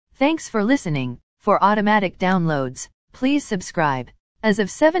Thanks for listening. For automatic downloads, please subscribe. As of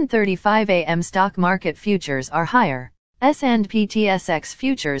 7:35 a.m. stock market futures are higher. S&P TSX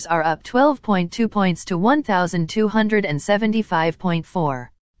futures are up 12.2 points to 1,275.4.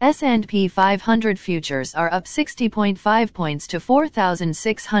 S&P 500 futures are up 60.5 points to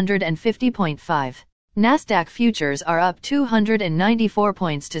 4,650.5. Nasdaq futures are up 294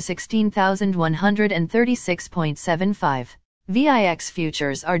 points to 16,136.75. VIX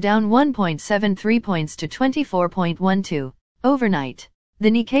futures are down 1.73 points to 24.12. Overnight,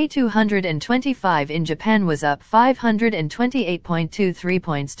 the Nikkei 225 in Japan was up 528.23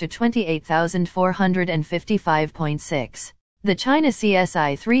 points to 28,455.6. The China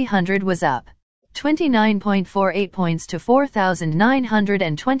CSI 300 was up 29.48 points to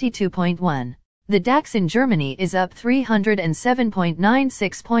 4,922.1. The DAX in Germany is up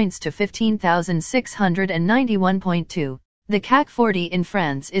 307.96 points to 15,691.2. The CAC 40 in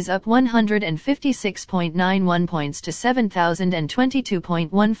France is up 156.91 points to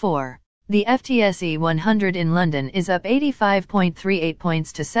 7,022.14. The FTSE 100 in London is up 85.38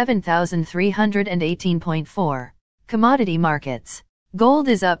 points to 7,318.4. Commodity markets. Gold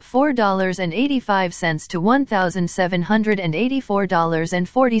is up $4.85 to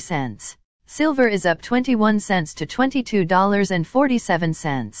 $1,784.40. Silver is up 21 cents to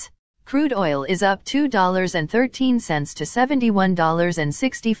 $22.47. Crude oil is up $2.13 to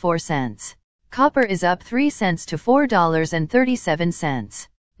 $71.64. Copper is up 3 cents to $4.37.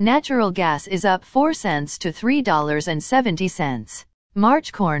 Natural gas is up 4 cents to $3.70.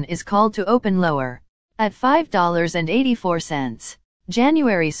 March corn is called to open lower at $5.84.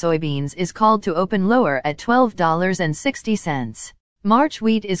 January soybeans is called to open lower at $12.60. March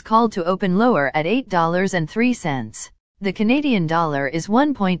wheat is called to open lower at $8.03. The Canadian dollar is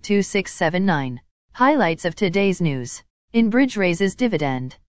 1.2679. Highlights of today's news. Enbridge raises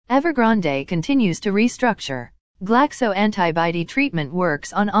dividend. Evergrande continues to restructure. Glaxo antibody treatment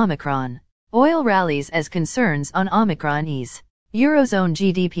works on Omicron. Oil rallies as concerns on Omicron ease. Eurozone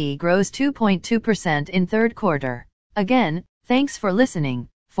GDP grows 2.2% in third quarter. Again, thanks for listening.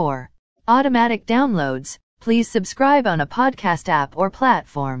 For automatic downloads, please subscribe on a podcast app or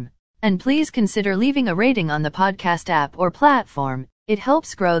platform. And please consider leaving a rating on the podcast app or platform. It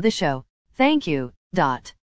helps grow the show. Thank you.